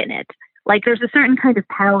do in it. Like, there's a certain kind of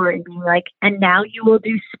power in being like, and now you will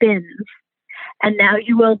do spins, and now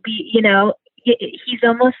you will be, you know, he's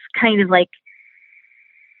almost kind of like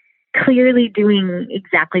clearly doing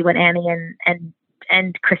exactly what Annie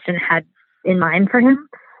and Kristen had in mind for him.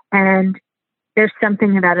 And there's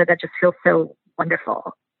something about it that just feels so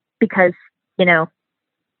wonderful because, you know,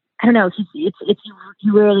 I don't know,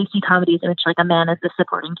 you rarely see comedies in which like a man is the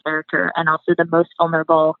supporting character and also the most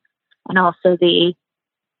vulnerable and also the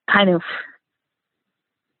kind of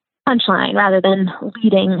punchline rather than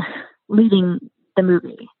leading the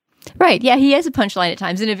movie. Right. Yeah, he has a punchline at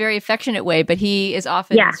times in a very affectionate way, but he is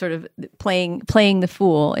often sort of playing the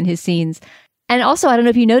fool in his scenes. And also, I don't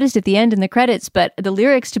know if you noticed at the end in the credits, but the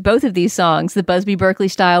lyrics to both of these songs, the Busby Berkeley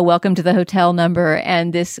style "Welcome to the Hotel" number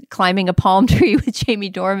and this "Climbing a Palm Tree" with Jamie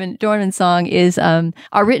Dornan song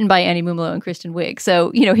are written by Annie Mumolo and Kristen Wiig.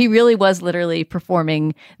 So, you know, he really was literally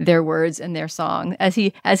performing their words and their song as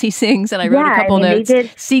he sings. And I wrote a couple notes.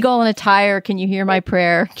 "Seagull in a tire, can you hear my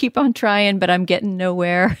prayer? Keep on trying, but I'm getting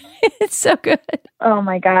nowhere." It's so good. Oh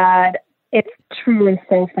my God. It's truly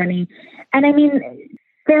so funny. And I mean,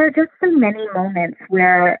 there are just so many moments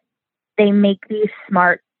where they make these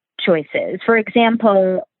smart choices. For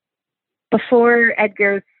example, before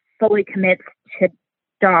Edgar fully commits to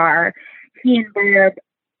Star, he and Barb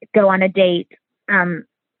go on a date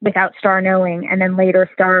without Star knowing, and then later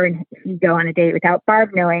Star and he go on a date without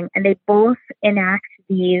Barb knowing, and they both enact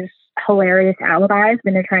these hilarious alibis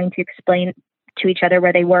when they're trying to explain to each other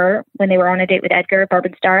where they were when they were on a date with Edgar, Barb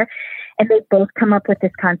and Star, and they both come up with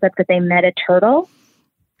this concept that they met a turtle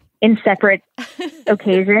in separate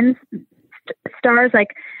occasions. Star's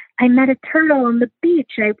like, "I met a turtle on the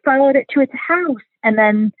beach. I followed it to its house." And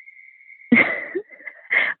then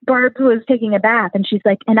Barb was taking a bath and she's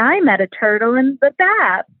like, "And I met a turtle in the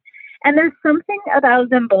bath." And there's something about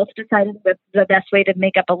them both deciding that the best way to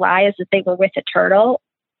make up a lie is that they were with a turtle,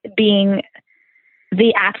 being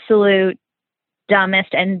the absolute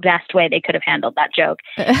dumbest and best way they could have handled that joke.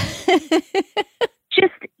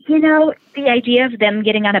 Just, you know, the idea of them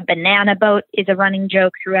getting on a banana boat is a running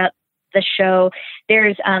joke throughout the show.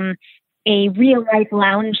 There's a real life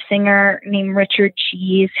lounge singer named Richard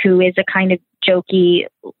Cheese, who is a kind of jokey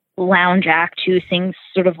lounge act who sings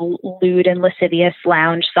sort of lewd and lascivious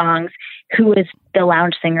lounge songs, who is the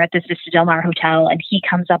lounge singer at this Vista Del Mar Hotel, and he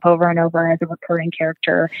comes up over and over as a recurring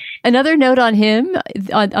character. Another note on him,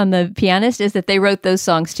 on the pianist, is that they wrote those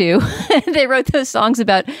songs too. They wrote those songs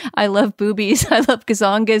about I love boobies, I love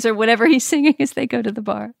gazongas, or whatever he's singing as they go to the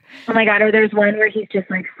bar. Oh my God, or there's one where he's just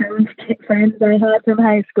like, some friends I had from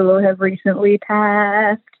high school have recently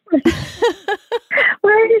passed.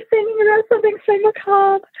 Why are you singing about something so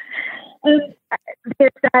macabre?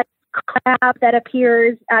 There's that crab that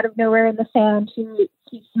appears out of nowhere in the sand who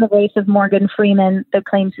keeps in the voice of Morgan Freeman, that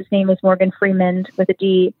claims his name is Morgan Freeman with a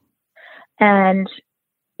D, and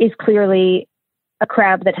is clearly a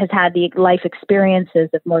crab that has had the life experiences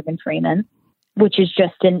of Morgan Freeman, which is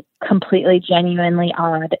just a completely genuinely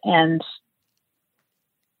odd and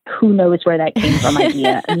who knows where that came from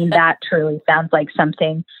idea. I mean, that truly sounds like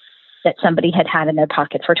something that somebody had in their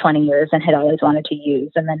pocket for 20 years and had always wanted to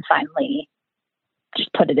use, and then finally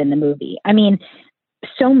just put it in the movie. I mean,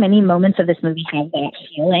 so many moments of this movie have that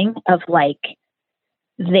feeling of like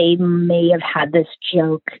they may have had this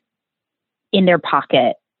joke in their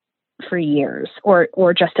pocket for years, or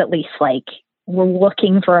just at least like we're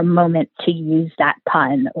looking for a moment to use that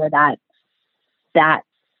pun or that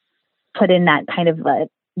put in that kind of a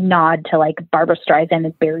nod to like Barbra Streisand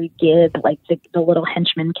and Barry Gibb, like the little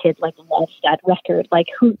henchman kid, like loves that record. Like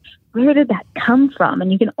where did that come from?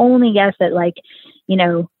 And you can only guess that, like, you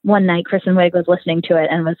know, one night Kristen Wiig was listening to it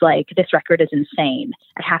and was like, this record is insane.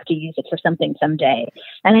 I have to use it for something someday.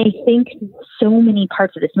 And I think so many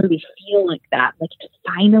parts of this movie feel like that, like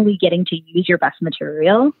finally getting to use your best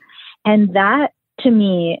material. And that to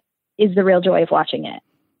me is the real joy of watching it.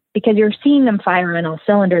 Because you're seeing them fire on all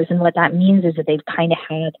cylinders, and what that means is that they've kind of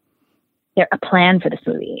had a plan for this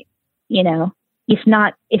movie, you know, if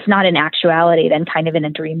not in actuality, then kind of in a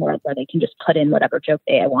dream world where they can just put in whatever joke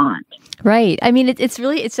they want. Right. I mean, it's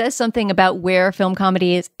really, it says something about where film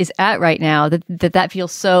comedy is at right now, that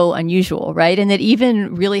feels so unusual, right? And that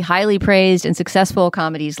even really highly praised and successful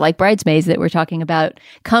comedies like Bridesmaids that we're talking about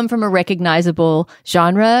come from a recognizable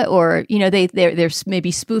genre, or, you know, they're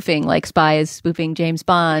maybe spoofing, like Spy is spoofing James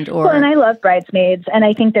Bond, or... Well, and I love Bridesmaids, and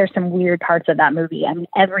I think there's some weird parts of that movie. I mean,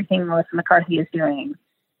 everything Melissa McCarthy is doing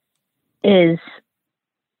is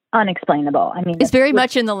unexplainable. I mean, it's very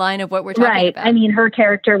much in the line of what we're talking about. I mean, her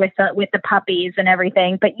character with the puppies and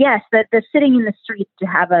everything. But yes, the sitting in the street to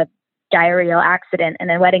have a diarrheal accident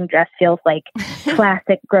in a wedding dress feels like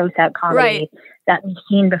classic gross out comedy that we've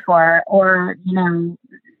seen before, or, you know,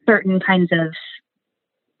 certain kinds of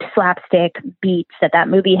slapstick beats that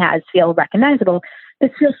movie has feel recognizable.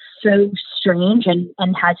 This feels so strange and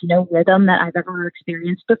has no rhythm that I've ever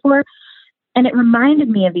experienced before. And it reminded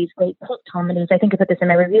me of these great cult comedies. I think I put this in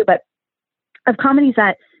my review, but of comedies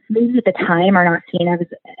that maybe at the time are not seen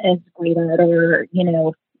as great or, you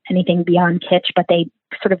know, anything beyond kitsch, but they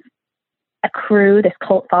sort of accrue this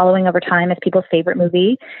cult following over time as people's favorite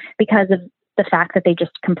movie because of the fact that they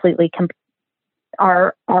just completely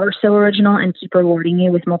are so original and keep rewarding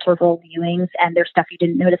you with multiple viewings, and there's stuff you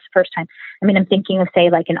didn't notice the first time. I mean, I'm thinking of, say,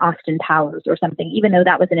 like an Austin Powers or something, even though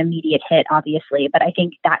that was an immediate hit, obviously, but I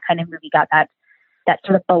think that kind of movie got that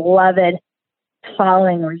sort of beloved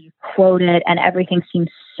following where you quote it and everything seems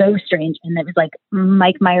so strange. And it was like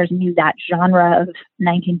Mike Myers knew that genre of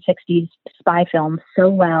 1960s spy film so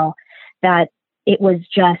well that it was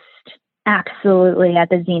just absolutely at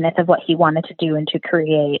the zenith of what he wanted to do and to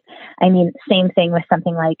create. I mean, same thing with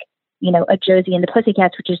something like, you know, a Josie and the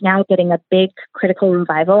Pussycats, which is now getting a big critical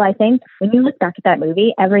revival, I think. When you look back at that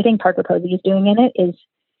movie, everything Parker Posey is doing in it is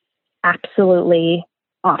absolutely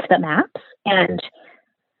off the maps. And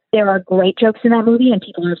there are great jokes in that movie, and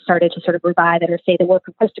people have started to sort of revive it or say the work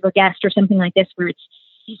of Christopher Guest or something like this, where it's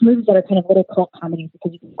these movies that are kind of little cult comedies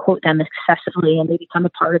because you can quote them excessively and they become a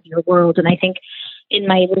part of your world. And I think in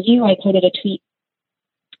my review, I quoted a tweet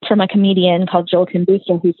from a comedian called Joel Kim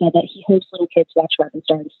Booster who said that he hopes little kids watch Robin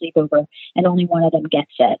Star to sleep over and only one of them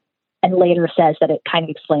gets it, and later says that it kind of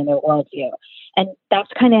explained their worldview. And that's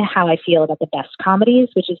kind of how I feel about the best comedies,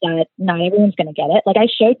 which is that not everyone's going to get it. Like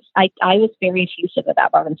I was very effusive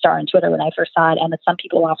about Robin Star on Twitter when I first saw it, and that some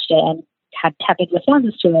people watched it and had tepid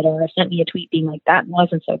responses to it, or sent me a tweet being like, that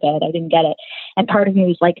wasn't so good, I didn't get it. And part of me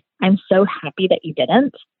was like, I'm so happy that you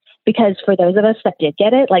didn't, because for those of us that did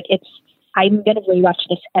get it, like I'm going to rewatch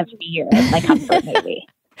this every year as my comfort movie.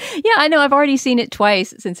 Yeah, I know. I've already seen it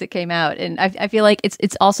twice since it came out. And I feel like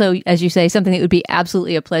it's also, as you say, something that would be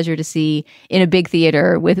absolutely a pleasure to see in a big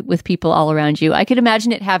theater with people all around you. I could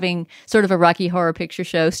imagine it having sort of a Rocky Horror Picture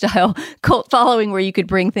Show style cult following where you could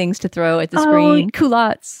bring things to throw at the screen.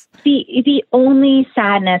 Culottes. The only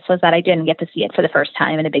sadness was that I didn't get to see it for the first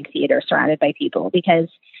time in a big theater surrounded by people, because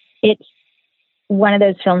it's one of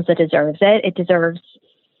those films that deserves it. It deserves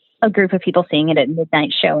a group of people seeing it at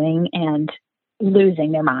midnight showing and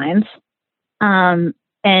losing their minds. And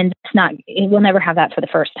it will never have that for the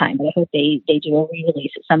first time, but I hope they do a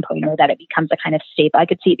re-release at some point, or that it becomes a kind of staple. I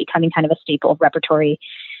could see it becoming kind of a staple of repertory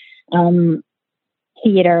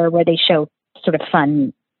theater where they show sort of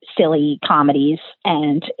fun, silly comedies,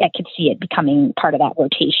 and I could see it becoming part of that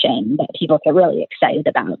rotation that people get really excited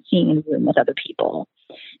about seeing in a room with other people,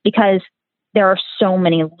 because there are so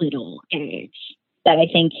many little gags that I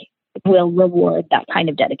think will reward that kind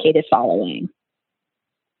of dedicated following,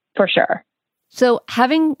 for sure. So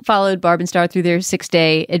having followed Barb and Star through their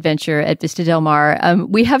 6-day adventure at Vista Del Mar,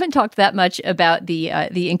 we haven't talked that much about the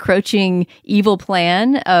encroaching evil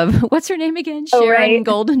plan of, what's her name again? Oh, Sharon right.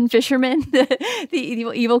 Golden Fisherman, the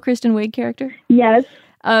evil Kristen Wiig character. Yes.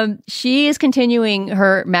 She is continuing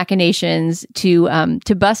her machinations to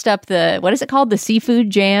bust up what is it called? The Seafood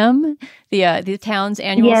Jam, the town's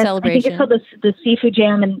annual celebration. I think it's called the Seafood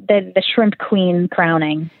Jam and the Shrimp Queen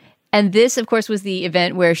crowning. And this, of course, was the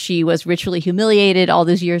event where she was ritually humiliated all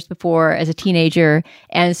those years before as a teenager.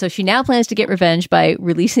 And so she now plans to get revenge by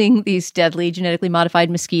releasing these deadly genetically modified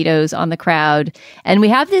mosquitoes on the crowd. And we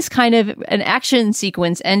have this kind of an action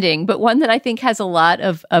sequence ending, but one that I think has a lot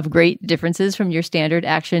of great differences from your standard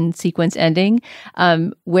action sequence ending,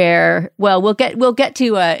 where, well, we'll get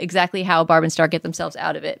to exactly how Barb and Star get themselves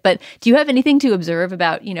out of it. But do you have anything to observe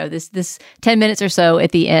about, this 10 minutes or so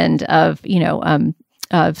at the end of,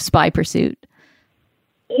 of Spy Pursuit?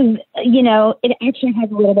 It actually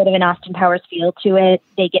has a little bit of an Austin Powers feel to it.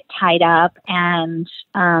 They get tied up, and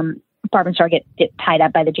Barb and Star get tied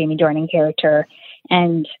up by the Jamie Dornan character,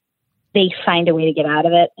 and they find a way to get out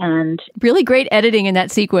of it. And really great editing in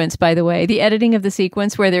that sequence, by the way. The editing of the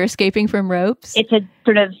sequence where they're escaping from ropes. It's a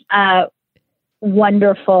sort of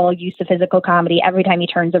wonderful use of physical comedy. Every time he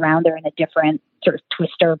turns around, they're in a different sort of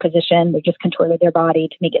twister position. They just contorted their body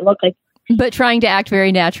to make it look like, but trying to act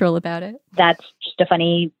very natural about it. That's just a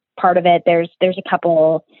funny part of it. There's a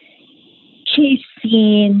couple chase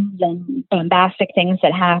scenes and bombastic things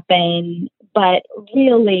that happen, but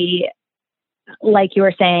really, like you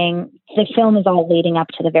were saying, the film is all leading up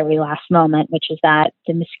to the very last moment, which is that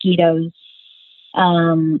the mosquitoes,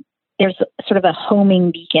 there's sort of a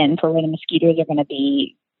homing beacon for where the mosquitoes are going to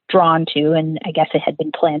be drawn to. And I guess it had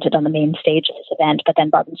been planted on the main stage of this event, but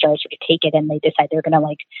then Barb and Star sort of take it, and they decide they're going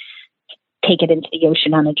to take it into the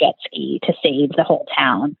ocean on a jet ski to save the whole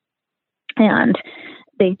town. And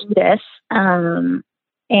they do this. And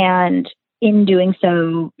in doing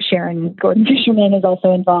so, Sharon Gordon Fisherman is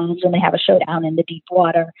also involved, and they have a showdown in the deep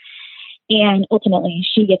water. And ultimately,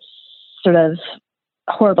 she gets sort of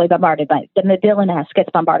horribly bombarded by the villainess gets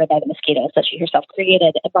bombarded by the mosquitoes that she herself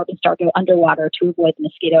created. And Barb and Star go underwater to avoid the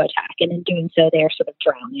mosquito attack. And in doing so, they're sort of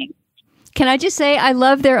drowning. Can I just say, I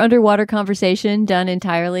love their underwater conversation done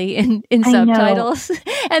entirely in subtitles.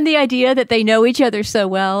 And the idea that they know each other so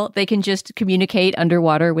well, they can just communicate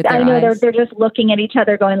underwater with their eyes. They're just looking at each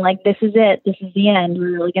other going like, this is it. This is the end.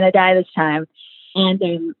 We're really going to die this time.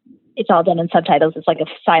 And it's all done in subtitles. It's like a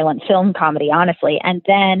silent film comedy, honestly. And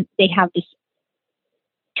then they have this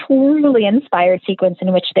truly inspired sequence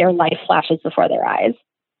in which their life flashes before their eyes.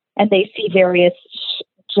 And they see various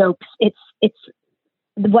jokes. It's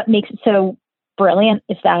what makes it so brilliant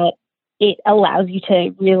is that it allows you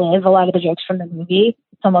to relive a lot of the jokes from the movie.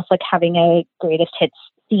 It's almost like having a greatest hits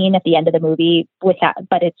scene at the end of the movie with that,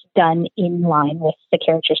 but it's done in line with the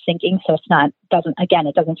character's thinking. So it doesn't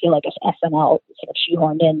feel like a SNL sort of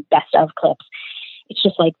shoehorned in best of clips. It's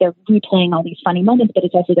just like they're replaying all these funny moments, but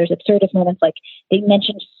it's also, there's absurdist moments. Like they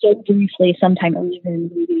mentioned so briefly sometime earlier in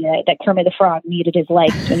the movie that Kermit the Frog needed his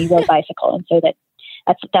legs when he rode bicycle. And so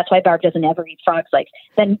that's why Barb doesn't ever eat frogs. Like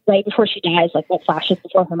then right before she dies, like what flashes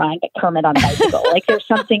before her mind, but Kermit on a bicycle. Like there's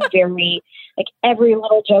something very, like every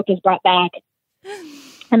little joke is brought back.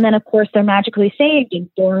 And then of course they're magically saved and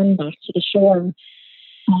borne back to the shore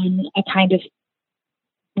on a kind of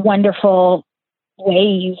wonderful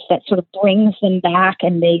wave that sort of brings them back,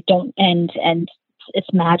 and they don't end, and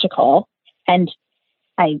it's magical. And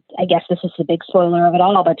I guess this is the big spoiler of it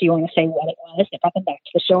all, but do you want to say what it was? They brought them back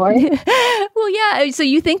to the shore. Well, yeah. So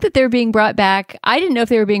you think that they're being brought back. I didn't know if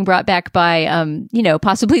they were being brought back by,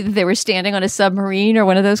 possibly that they were standing on a submarine or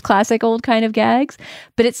one of those classic old kind of gags.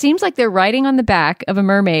 But it seems like they're riding on the back of a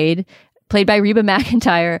mermaid played by Reba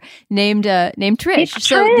McEntire named Trish.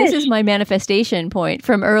 So this is my manifestation point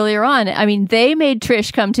from earlier on. I mean, they made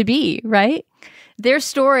Trish come to be, right? Their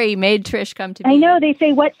story made Trish come to be. I know. They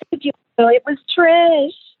say, what saved you? So it was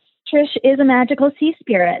Trish. Trish is a magical sea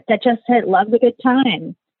spirit that just loves a good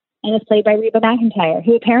time, and is played by Reba McEntire,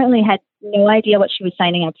 who apparently had no idea what she was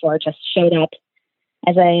signing up for, just showed up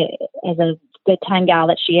as a good time gal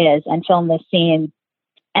that she is and filmed this scene,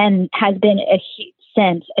 and has been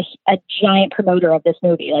a giant promoter of this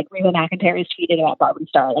movie. Like, Reba McEntire has tweeted about Barb and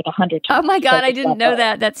Star like 100 times. Oh my God, I didn't know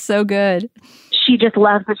that. That's so good. She just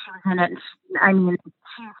loves that she was in it. I mean,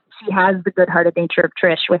 she has the good-hearted nature of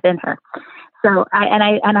Trish within her. So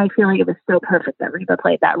I feel like it was so perfect that Reba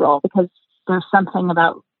played that role, because there's something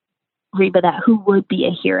about Reba who would be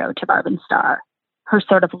a hero to Barb and Star. Her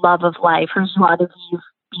sort of love of life, her joie de vivre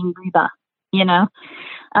being Reba, you know?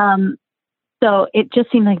 So it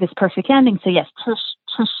just seemed like this perfect ending. So yes,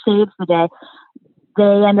 Trish saves the day. They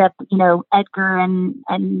end up, Edgar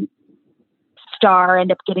and Star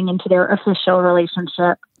end up getting into their official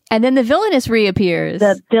relationship. And then the villainess reappears.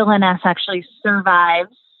 The villainess actually survives.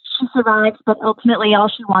 She survives, but ultimately all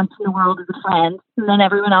she wants in the world is a friend. And then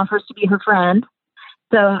everyone offers to be her friend.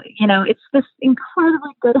 So, it's this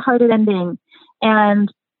incredibly good-hearted ending.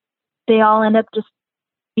 And they all end up just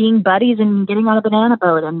being buddies and getting on a banana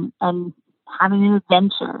boat and having an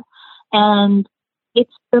adventure. And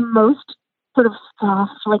it's the most sort of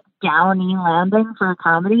soft, like, downy landing for a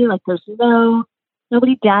comedy. Like, there's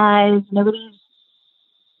nobody dies, nobody's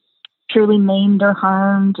truly maimed or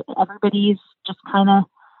harmed. Everybody's just kind of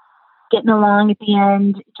getting along at the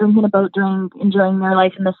end, drinking a boat drink, enjoying their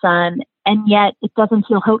life in the sun. And yet it doesn't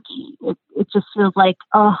feel hokey. It just feels like,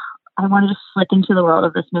 oh, I want to just slip into the world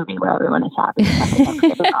of this movie where everyone is happy.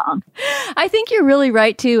 I think you're really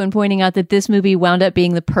right, too, in pointing out that this movie wound up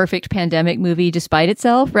being the perfect pandemic movie despite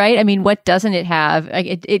itself, right? I mean, what doesn't it have?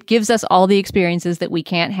 It gives us all the experiences that we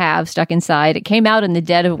can't have stuck inside. It came out in the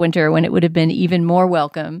dead of winter when it would have been even more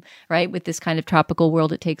welcome, right? With this kind of tropical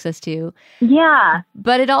world it takes us to. Yeah.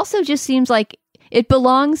 But it also just seems like it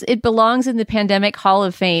belongs in the pandemic Hall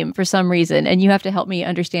of Fame for some reason, and you have to help me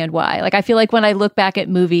understand why. Like, I feel like when I look back at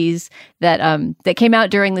movies that came out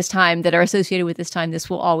during this time that are associated with this time, this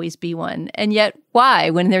will always be one. And yet, why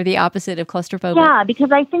when they're the opposite of claustrophobic? Yeah,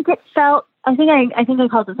 because I think it felt. I think I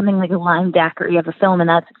called it something like a line daiquiri of a film, and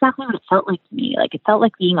that's exactly what it felt like to me. Like, it felt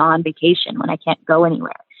like being on vacation when I can't go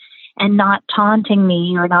anywhere, and not taunting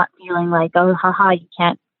me or not feeling like, oh, haha, you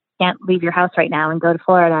can't leave your house right now and go to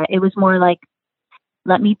Florida. It was more like,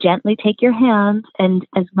 let me gently take your hand and,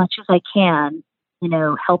 as much as I can,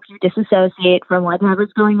 help you disassociate from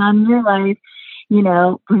whatever's going on in your life,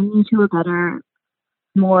 bring you to a better,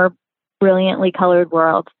 more brilliantly colored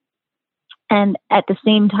world. And at the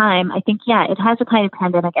same time, I think, it has a kind of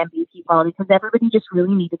pandemic MVP quality because everybody just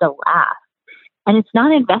really needed a laugh. And it's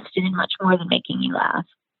not invested in much more than making you laugh.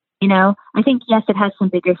 I think, yes, it has some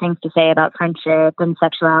bigger things to say about friendship and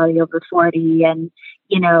sexuality over 40 and,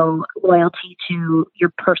 loyalty to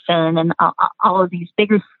your person and all of these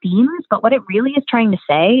bigger themes. But what it really is trying to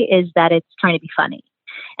say is that it's trying to be funny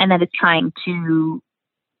and that it's trying to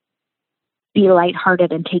be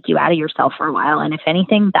lighthearted and take you out of yourself for a while. And if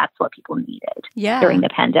anything, that's what people needed during the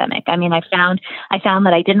pandemic. I mean, I found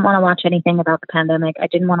that I didn't want to watch anything about the pandemic. I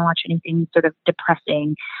didn't want to watch anything sort of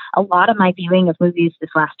depressing. A lot of my viewing of movies this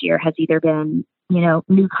last year has either been,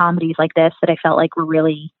 new comedies like this that I felt like were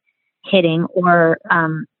really hitting, or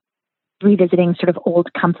revisiting sort of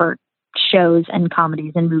old comfort shows and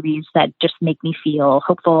comedies and movies that just make me feel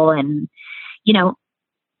hopeful and,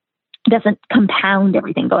 doesn't compound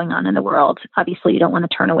everything going on in the world. Obviously, you don't want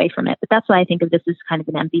to turn away from it, but that's why I think of this as kind of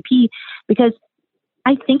an MVP, because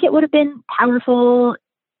I think it would have been powerful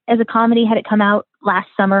as a comedy had it come out last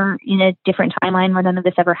summer in a different timeline where none of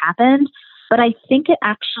this ever happened. But I think it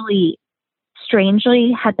actually,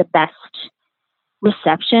 strangely, had the best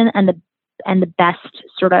reception and the best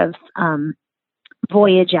sort of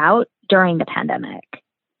voyage out during the pandemic.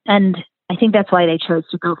 And I think that's why they chose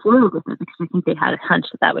to go forward with it, because I think they had a hunch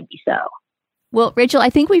that would be so. Well, Rachel, I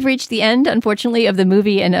think we've reached the end, unfortunately, of the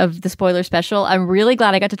movie and of the spoiler special. I'm really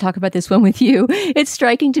glad I got to talk about this one with you. It's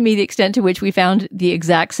striking to me the extent to which we found the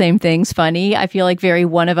exact same things funny. I feel like very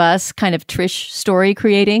one of us kind of Trish story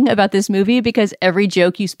creating about this movie, because every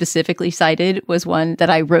joke you specifically cited was one that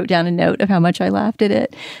I wrote down a note of how much I laughed at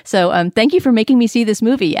it. So thank you for making me see this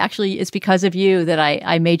movie. Actually, it's because of you that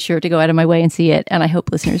I made sure to go out of my way and see it, and I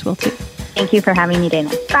hope listeners will too. Thank you for having me, Dana.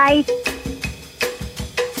 Bye.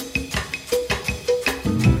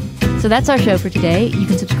 So that's our show for today. You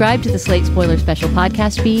can subscribe to the Slate Spoiler Special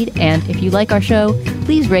podcast feed. And if you like our show,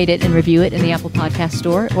 please rate it and review it in the Apple Podcast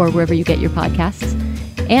Store or wherever you get your podcasts.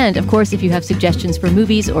 And of course, if you have suggestions for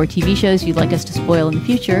movies or TV shows you'd like us to spoil in the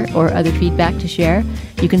future or other feedback to share,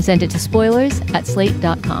 you can send it to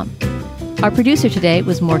spoilers@slate.com. Our producer today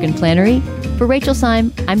was Morgan Flannery. For Rachel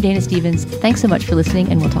Syme, I'm Dana Stevens. Thanks so much for listening,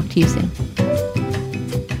 and we'll talk to you soon.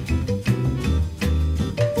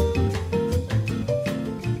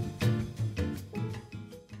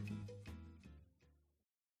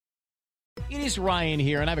 It is Ryan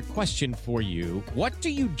here, and I have a question for you. What do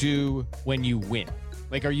you do when you win?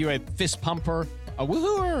 Like, are you a fist pumper, a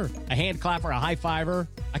woohooer, a hand clapper, a high fiver?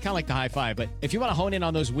 I kind of like the high five, but if you want to hone in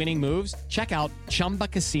on those winning moves, check out Chumba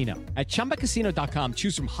Casino. At ChumbaCasino.com,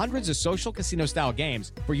 choose from hundreds of social casino-style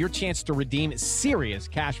games for your chance to redeem serious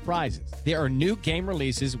cash prizes. There are new game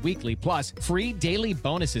releases weekly, plus free daily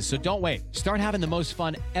bonuses, so don't wait. Start having the most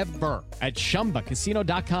fun ever at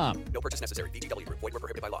ChumbaCasino.com. No purchase necessary. VGW. Void where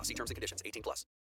prohibited by law. See terms and conditions. 18+.